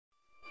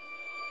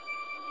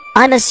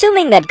I'm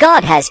assuming that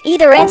God has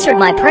either answered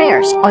my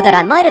prayers or that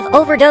I might have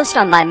overdosed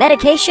on my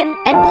medication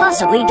and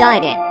possibly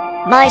died in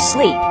my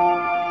sleep.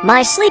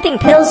 My sleeping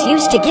pills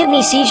used to give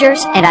me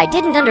seizures, and I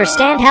didn't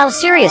understand how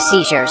serious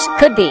seizures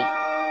could be.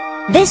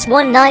 This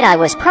one night I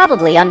was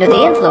probably under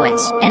the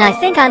influence, and I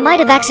think I might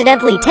have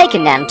accidentally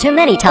taken them too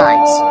many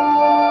times.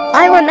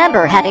 I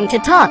remember having to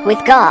talk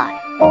with God.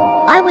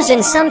 I was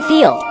in some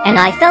field, and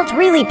I felt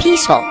really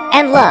peaceful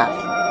and loved.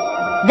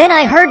 Then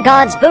I heard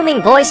God's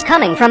booming voice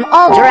coming from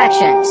all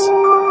directions.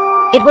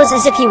 It was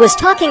as if he was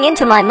talking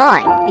into my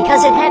mind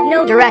because it had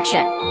no direction.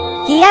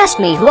 He asked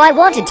me who I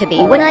wanted to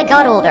be when I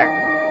got older.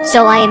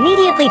 So I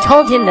immediately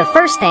told him the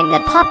first thing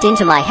that popped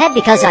into my head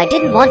because I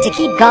didn't want to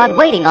keep God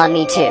waiting on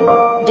me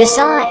to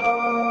decide.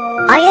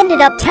 I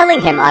ended up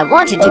telling him I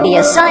wanted to be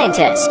a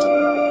scientist.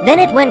 Then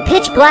it went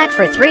pitch black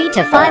for 3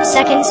 to 5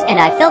 seconds, and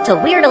I felt a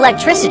weird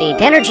electricity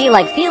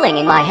energy-like feeling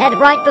in my head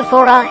right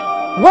before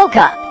I woke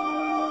up.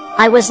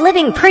 I was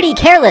living pretty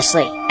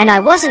carelessly, and I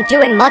wasn't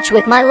doing much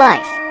with my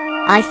life.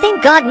 I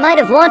think God might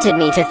have wanted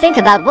me to think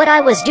about what I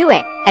was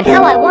doing, and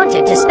how I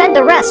wanted to spend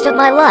the rest of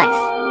my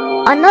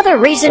life. Another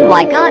reason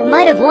why God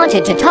might have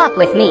wanted to talk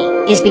with me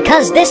is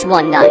because this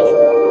one night,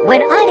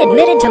 when I'd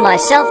admitted to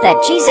myself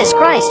that Jesus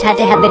Christ had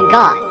to have been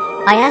God,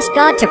 I asked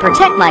God to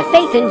protect my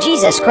faith in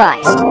Jesus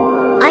Christ.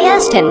 I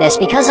asked him this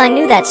because I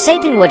knew that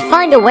Satan would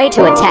find a way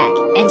to attack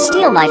and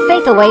steal my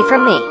faith away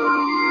from me.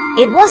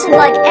 It wasn't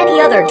like any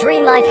other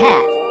dream I've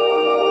had.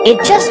 It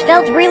just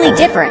felt really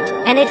different,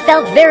 and it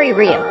felt very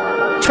real.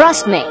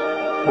 Trust me.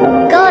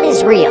 God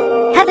is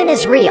real, heaven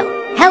is real,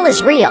 hell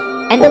is real,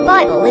 and the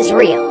Bible is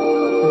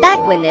real. Back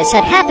when this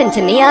had happened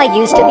to me, I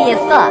used to be a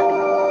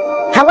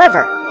thug.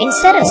 However,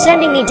 instead of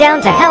sending me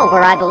down to hell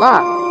where I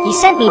belong, he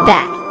sent me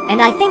back,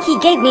 and I think he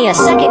gave me a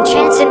second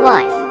chance in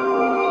life.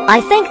 I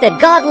think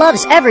that God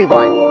loves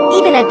everyone,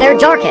 even at their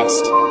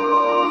darkest.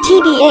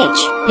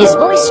 TBH, his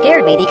voice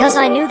scared me because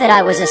I knew that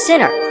I was a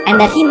sinner, and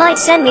that he might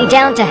send me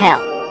down to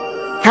hell.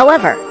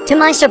 However, to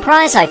my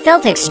surprise, I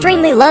felt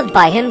extremely loved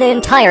by him the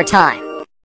entire time.